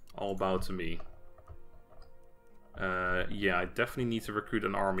regent. All bow to me. Yeah, I definitely need to recruit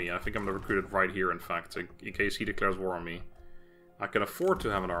an army. I think I'm going to recruit it right here, in fact, in case he declares war on me. I can afford to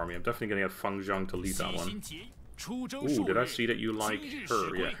have an army. I'm definitely going to get Feng Zhang to lead that one. Ooh, did I see that you like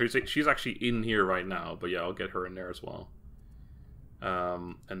her? Yeah, she's actually in here right now, but yeah, I'll get her in there as well.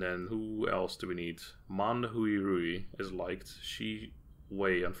 And then who else do we need? Man Hui Rui is liked. Shi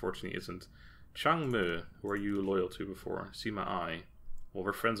Wei, unfortunately, isn't. Chang Me, who are you loyal to before? Sima Ai. Well,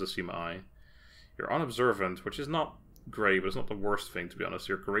 we're friends with Sima Ai. You're unobservant, which is not great, but it's not the worst thing, to be honest.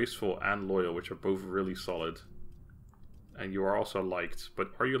 You're graceful and loyal, which are both really solid. And you are also liked.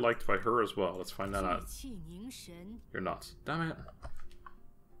 But are you liked by her as well? Let's find that out. You're not. Damn it.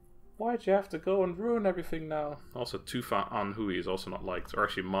 Why'd you have to go and ruin everything now? Also, Tufa An Hui is also not liked. Or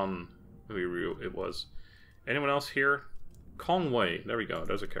actually, Man Hui Ryu it was. Anyone else here? Kong Wei. There we go.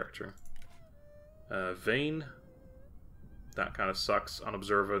 There's a character. Vain. That kind of sucks.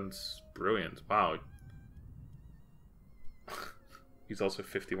 Unobservant. Brilliant. Wow. He's also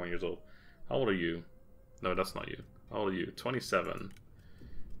 51 years old. How old are you? No, that's not you. How old are you? 27.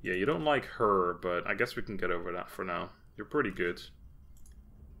 Yeah, you don't like her, but I guess we can get over that for now. You're pretty good.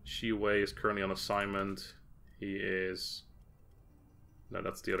 Shi Wei is currently on assignment. He is... No,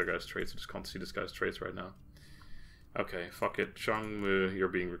 that's the other guy's traits. I just can't see this guy's traits right now. Okay, fuck it. Chang Mu, you're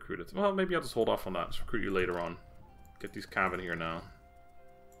being recruited. Well, maybe I'll just hold off on that. Just recruit you later on. Get these cav in here now.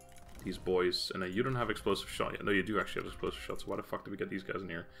 These boys. And then you don't have explosive shot yet. No, you do actually have explosive shots. So why the fuck did we get these guys in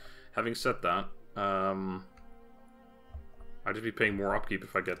here? Having said that, I'd just be paying more upkeep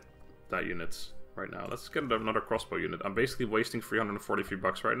if I get that unit right now. Let's get another crossbow unit. I'm basically wasting 343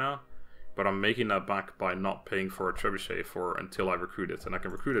 bucks right now, but I'm making that back by not paying for a trebuchet until I recruit it, and I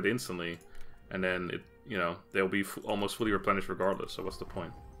can recruit it instantly, and then it, you know, they'll be almost fully replenished regardless. So what's the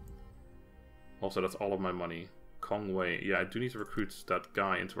point? Also, that's all of my money. Kong Wei. Yeah, I do need to recruit that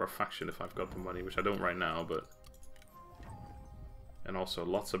guy into our faction if I've got the money, which I don't right now, but. And also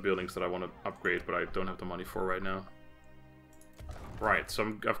lots of buildings that I want to upgrade, but I don't have the money for right now. Right, so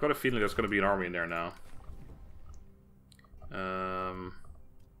I've got a feeling there's going to be an army in there now.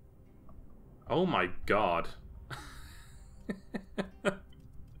 Oh my god.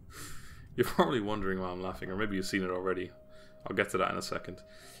 You're probably wondering why I'm laughing, or maybe you've seen it already. I'll get to that in a second.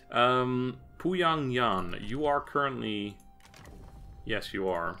 Puyang Yan, you are currently... Yes, you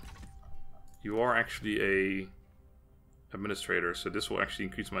are. You are actually a administrator, so this will actually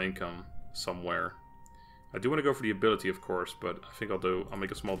increase my income somewhere. I do want to go for the ability, of course, but I think I'll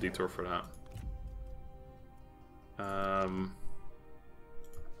make a small detour for that.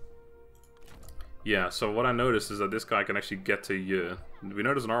 Yeah, so what I noticed is that this guy can actually get to Ye. We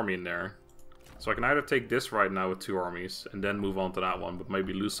know there's an army in there. So I can either take this right now with 2 armies, and then move on to that one, but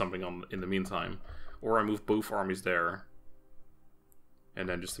maybe lose something in the meantime. Or I move both armies there, and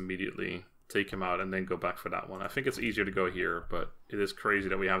then just immediately take him out, and then go back for that one. I think it's easier to go here, but it is crazy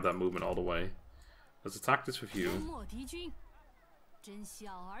that we have that movement all the way. Let's attack this with you.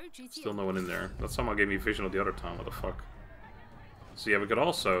 Still no one in there. That somehow gave me vision of the other time. What the fuck? So yeah, we could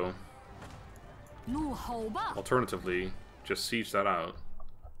also... alternatively, just siege that out.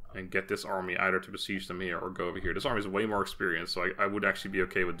 And get this army either to besiege them here or go over here. This army is way more experienced, so I would actually be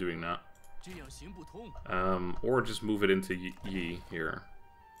okay with doing that. Or just move it into Yi here.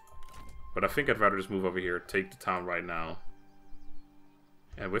 But I think I'd rather just move over here, take the town right now.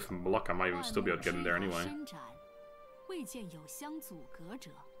 And with luck, I might even still be able to get in there anyway.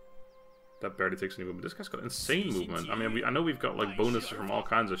 That barely takes any movement. This guy's got insane movement. I mean, I know we've got like bonuses from all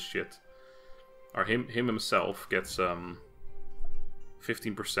kinds of shit. Or him himself gets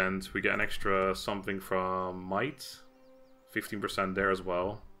 15%. We get an extra something from might. 15% there as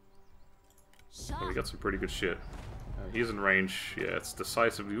well. So we got some pretty good shit. He's in range. Yeah, it's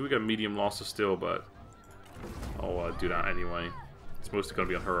decisive. We got medium losses still, but I'll do that anyway. It's mostly going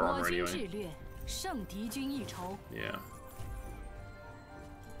to be on her armor anyway. Yeah.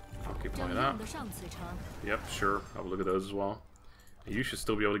 I'll keep playing that. Yep, sure. Have a look at those as well. You should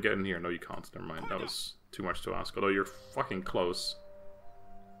still be able to get in here. No, you can't. Never mind. That was too much to ask. Although you're fucking close.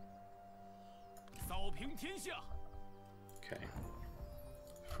 Okay.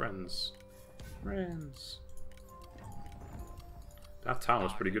 Friends. Friends. That town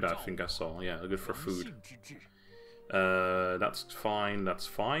was pretty good, I think I saw. Yeah, good for food. That's fine. That's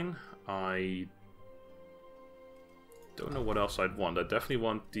fine. I don't know what else I'd want. I definitely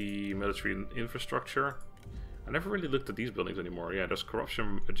want the military infrastructure. I never really looked at these buildings anymore. Yeah, there's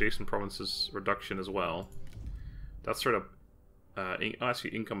corruption adjacent provinces reduction as well. That's sort of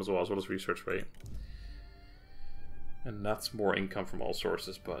actually income as well as research rate. And that's more income from all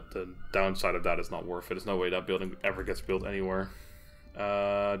sources, but the downside of that is not worth it. There's no way that building ever gets built anywhere.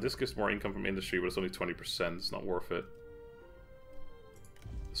 This gives more income from industry, but it's only 20%. It's not worth it.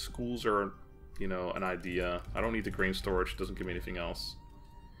 Schools are, you know, an idea. I don't need the grain storage. It doesn't give me anything else.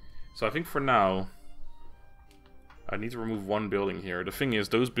 So I think for now, I need to remove one building here. The thing is,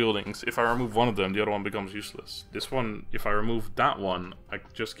 those buildings, if I remove one of them, the other one becomes useless. This one, if I remove that one, I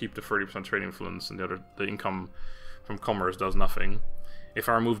just keep the 30% trade influence, and the income from commerce does nothing. If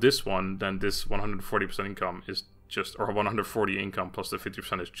I remove this one, then this 140% income is just, or 140 income plus the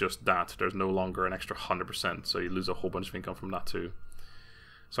 50% is just that. There's no longer an extra 100%, so you lose a whole bunch of income from that too.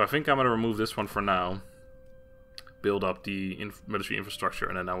 So I think I'm going to remove this one for now, build up the military infrastructure,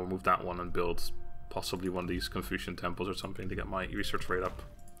 and then I'll remove that one and build possibly one of these Confucian temples or something to get my research rate up.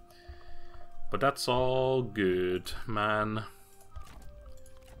 But that's all good, man.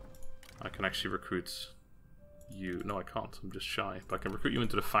 I can actually recruit you. No, I can't. I'm just shy. But I can recruit you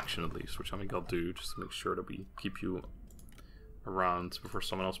into the faction at least, which I think I'll do, just to make sure that we keep you around before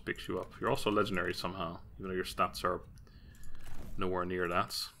someone else picks you up. You're also legendary somehow, even though your stats are nowhere near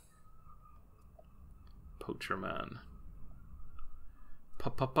that. Poacher man.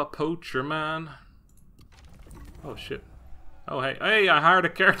 Poacher man. Oh shit. Oh hey, I hired a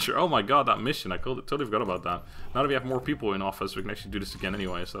character. Oh my god, that mission. I totally forgot about that. Now that we have more people in office, we can actually do this again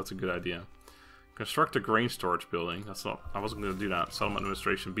anyway, so that's a good idea. Construct a grain storage building. That's not, I wasn't going to do that. Settlement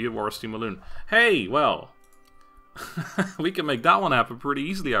administration. Be at war with Steam Balloon. Hey, well. We can make that one happen pretty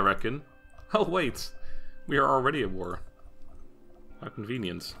easily, I reckon. Oh wait. We are already at war. How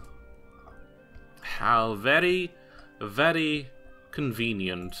convenient. How very, very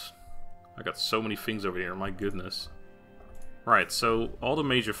convenient. I got so many things over here, my goodness. Right, so all the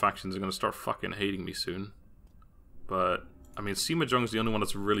major factions are going to start fucking hating me soon. But, I mean, Sima Yong is the only one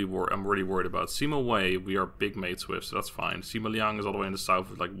that's really I'm really worried about. Sima Wei, we are big mates with, so that's fine. Sima Liang is all the way in the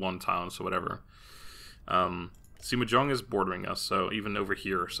south with like one town, so whatever. Sima Yong is bordering us, so even over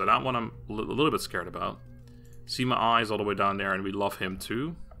here. So that one I'm a little bit scared about. Sima Ai is all the way down there, and we love him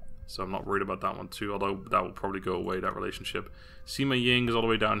too. So I'm not worried about that one too, although that will probably go away, that relationship. Sima Ying is all the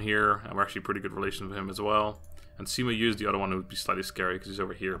way down here, and we're actually pretty good relations with him as well. And Sima Yu is the other one who would be slightly scary because he's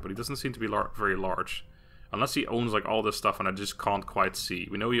over here, but he doesn't seem to be very large. Unless he owns like all this stuff and I just can't quite see.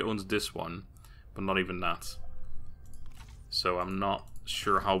 We know he owns this one, but not even that. So I'm not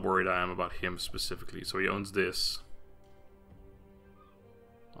sure how worried I am about him specifically. So he owns this.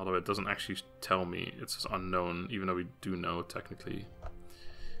 Although it doesn't actually tell me, it's unknown, even though we do know technically.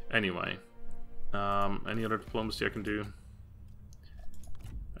 Anyway, any other diplomacy I can do?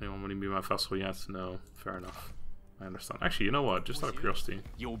 Anyone want to be my vassal yet? No, fair enough. I understand. Actually, you know what? Just out of curiosity.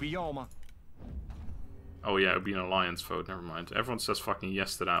 Oh yeah, it would be an alliance vote, never mind. Everyone says fucking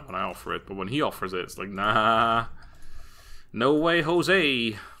yes to that when I offer it, but when he offers it, it's like, nah. No way,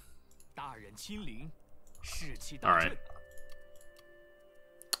 Jose! Alright.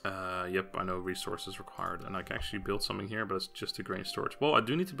 Yep, I know resources required, and I can actually build something here, but it's just a grain storage. Well, I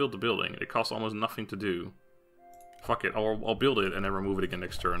do need to build the building. It costs almost nothing to do. Fuck it, I'll build it and then remove it again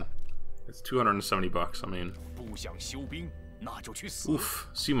next turn. It's 270 bucks, I mean. Oof,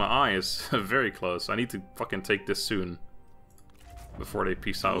 Sima Ai is very close. I need to fucking take this soon. Before they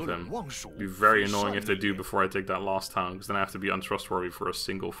peace out with him. It'd be very annoying if they do before I take that last town, because then I have to be untrustworthy for a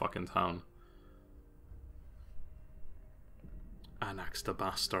single fucking town. Annex the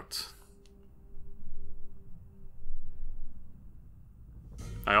bastard.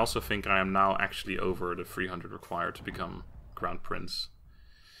 I also think I am now actually over the 300 required to become Crown Prince.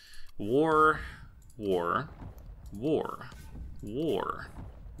 War. War. War. War.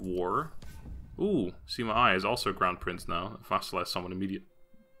 War. Ooh, Sima Ai is also Crown Prince now. Vassalize someone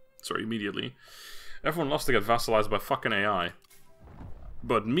immediately. Everyone loves to get vassalized by fucking AI.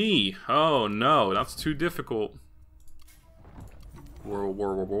 But me! Oh no, that's too difficult. War,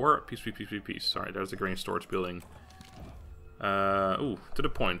 war, war, war. Peace, peace, peace, peace, peace. Alright, there's the grain storage building. Ooh, to the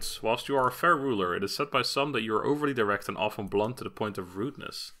point. Whilst you are a fair ruler, it is said by some that you are overly direct and often blunt to the point of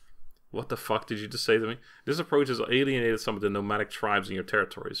rudeness. What the fuck did you just say to me? This approach has alienated some of the nomadic tribes in your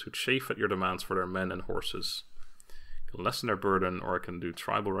territories who chafe at your demands for their men and horses. I can lessen their burden, or I can do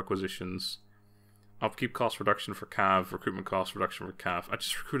tribal requisitions. Upkeep cost reduction for Cav, recruitment cost reduction for Cav. I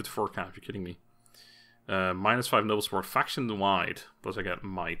just recruited 4 Cav, you're kidding me. -5 noble support, faction wide. Plus I get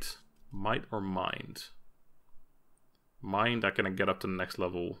might. Might or mind? Mind, I can get up to the next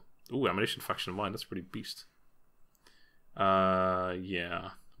level. Ooh, ammunition faction wide, that's pretty beast.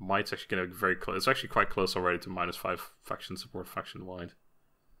 Yeah. Might's actually going to be very close. It's actually quite close already to -5 faction support, faction wide.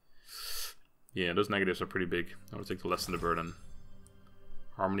 Yeah, those negatives are pretty big. I would take the lessen the burden.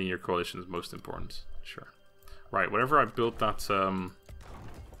 Harmony in your coalition is most important. Sure. Right, whenever I built that, I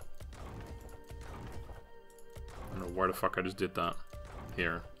don't know where the fuck I just did that.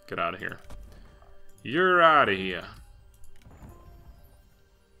 Here, get out of here. You're out of here.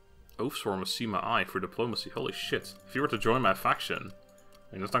 Oathsworn of Sima I for diplomacy. Holy shit. If you were to join my faction,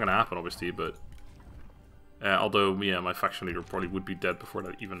 I mean, that's not going to happen, obviously, but... although, yeah, my faction leader probably would be dead before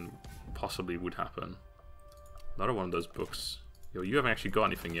that even possibly would happen. Another one of those books. Yo, you haven't actually got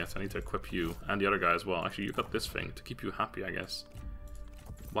anything yet. I need to equip you and the other guy as well. Actually, you got this thing to keep you happy, I guess.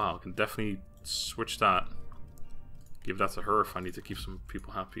 Wow, I can definitely switch that. Give that to her if I need to keep some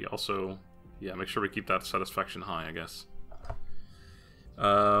people happy. Also, yeah, make sure we keep that satisfaction high, I guess.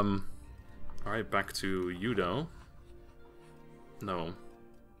 Alright, back to you, though. No.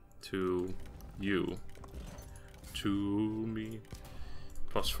 To you. To me.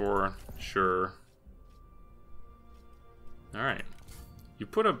 +4, sure. Alright. You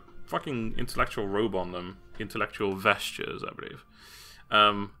put a fucking intellectual robe on them. Intellectual vestures, I believe.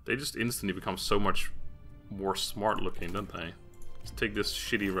 They just instantly become so much more smart looking, don't they? Let's take this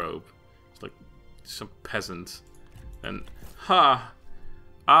shitty robe. It's like some peasant. And, ha!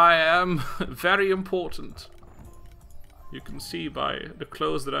 I am very important. You can see by the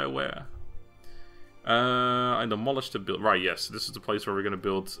clothes that I wear. I demolished the build. Right, yes, this is the place where we're going to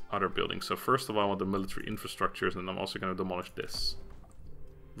build other buildings. So first of all, I want the military infrastructures, and I'm also going to demolish this.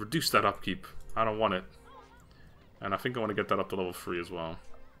 Reduce that upkeep. I don't want it. And I think I want to get that up to level 3 as well.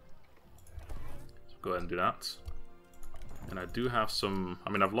 So go ahead and do that. And I do have some... I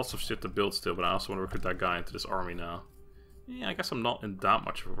mean, I have lots of shit to build still, but I also want to recruit that guy into this army now. Yeah, I guess I'm not in that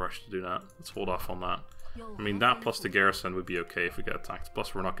much of a rush to do that. Let's hold off on that. I mean, that plus the garrison would be okay if we get attacked.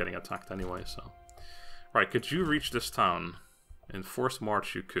 Plus, we're not getting attacked anyway, so... Right, could you reach this town? In forced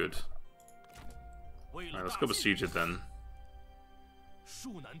march, you could. Alright, let's go besiege it then.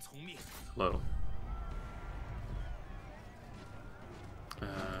 Hello.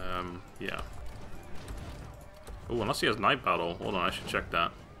 Yeah. Oh, unless he has night battle. Hold on, I should check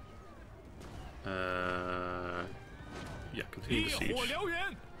that. Yeah, continue the siege.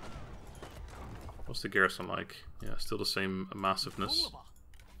 What's the garrison like? Yeah, still the same massiveness.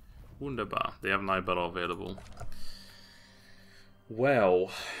 Wunderbar. They have night battle available.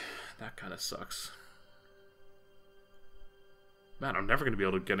 Well, that kind of sucks. Man, I'm never going to be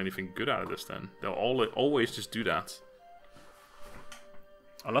able to get anything good out of this then. They'll always just do that.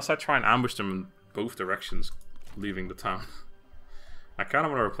 Unless I try and ambush them in both directions, leaving the town. I kind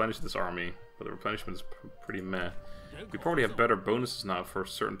of want to replenish this army, but the replenishment is pretty meh. We probably have better bonuses now for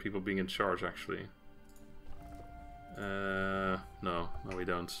certain people being in charge, actually. No, we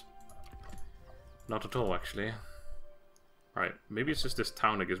don't. Not at all, actually. Alright, maybe it's just this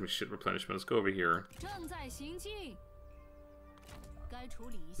town that gives me shit replenishment. Let's go over here.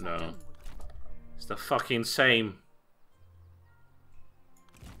 No. It's the fucking same.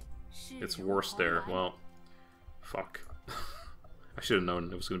 It's worse there. Well, fuck. I should have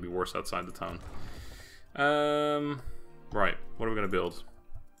known it was going to be worse outside the town. Right, what are we going to build?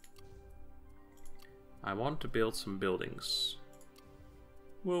 I want to build some buildings.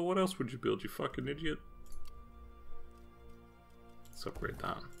 Well, what else would you build, you fucking idiot? Let's upgrade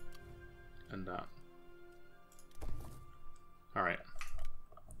that. And that. Alright.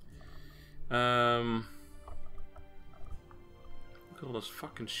 Look at all this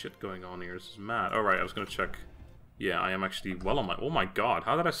fucking shit going on here. This is mad. Alright, I was gonna check. Yeah, I am actually well on my... Oh my god,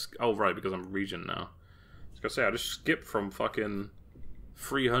 how did I... Oh, right, because I'm region now. I was gonna say, I just skipped from fucking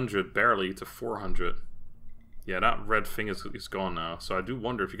 300 barely to 400. Yeah, that red thing is gone now. So I do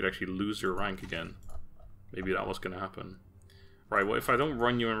wonder if you could actually lose your rank again. Maybe that was gonna happen. Right, well, if I don't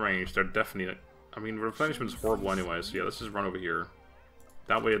run you in range, they're definitely... I mean, replenishment is horrible anyway, so yeah, let's just run over here.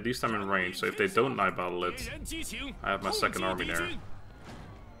 That way, at least I'm in range, so if they don't night battle it, I have my second army there.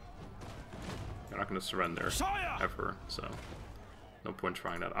 They're not going to surrender, ever, so no point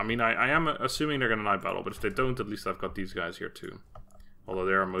trying that. I mean, I am assuming they're going to night battle, but if they don't, at least I've got these guys here too. Although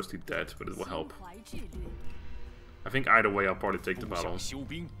they are mostly dead, but it will help. I think either way, I'll probably take the battle.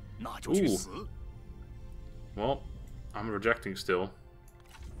 Ooh. Well, I'm rejecting still.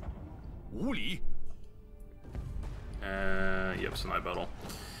 Yep, it's a night battle.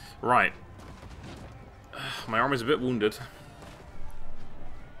 Right. My army's a bit wounded.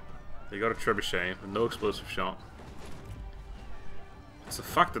 They got a trebuchet with no explosive shot. It's the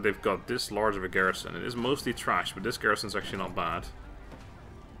fact that they've got this large of a garrison. It is mostly trash, but this garrison's actually not bad.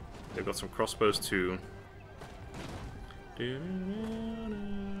 They've got some crossbows too.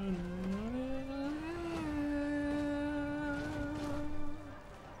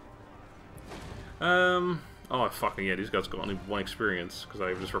 Oh, fucking yeah, these guys got only 1 experience, because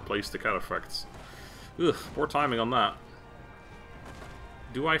I just replaced the cataphracts. Ugh, poor timing on that.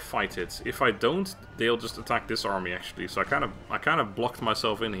 Do I fight it? If I don't, they'll just attack this army, actually, so I kind of blocked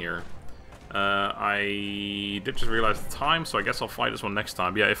myself in here. I did just realize the time, so I guess I'll fight this one next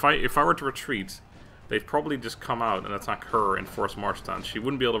time. Yeah, if I were to retreat, they'd probably just come out and attack her in forced march stance. She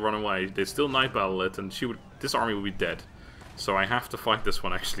wouldn't be able to run away. They'd still night battle it, and this army would be dead. So I have to fight this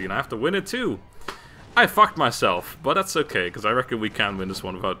one, actually, and I have to win it too. I fucked myself, but that's okay, because I reckon we can win this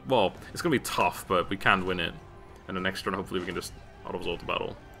one without... Well, it's going to be tough, but we can win it. And the next turn, hopefully, we can just auto-resolve the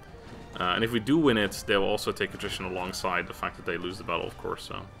battle. And if we do win it, they will also take attrition alongside the fact that they lose the battle, of course,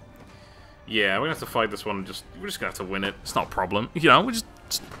 so... Yeah, we're going to have to fight this one, we're just going to have to win it. It's not a problem. You know, it's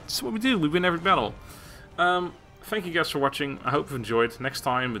what we do. We win every battle. Thank you guys for watching. I hope you enjoyed. Next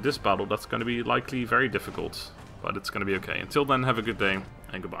time, with this battle, that's going to be likely very difficult. But it's going to be okay. Until then, have a good day,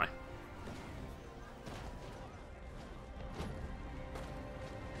 and goodbye.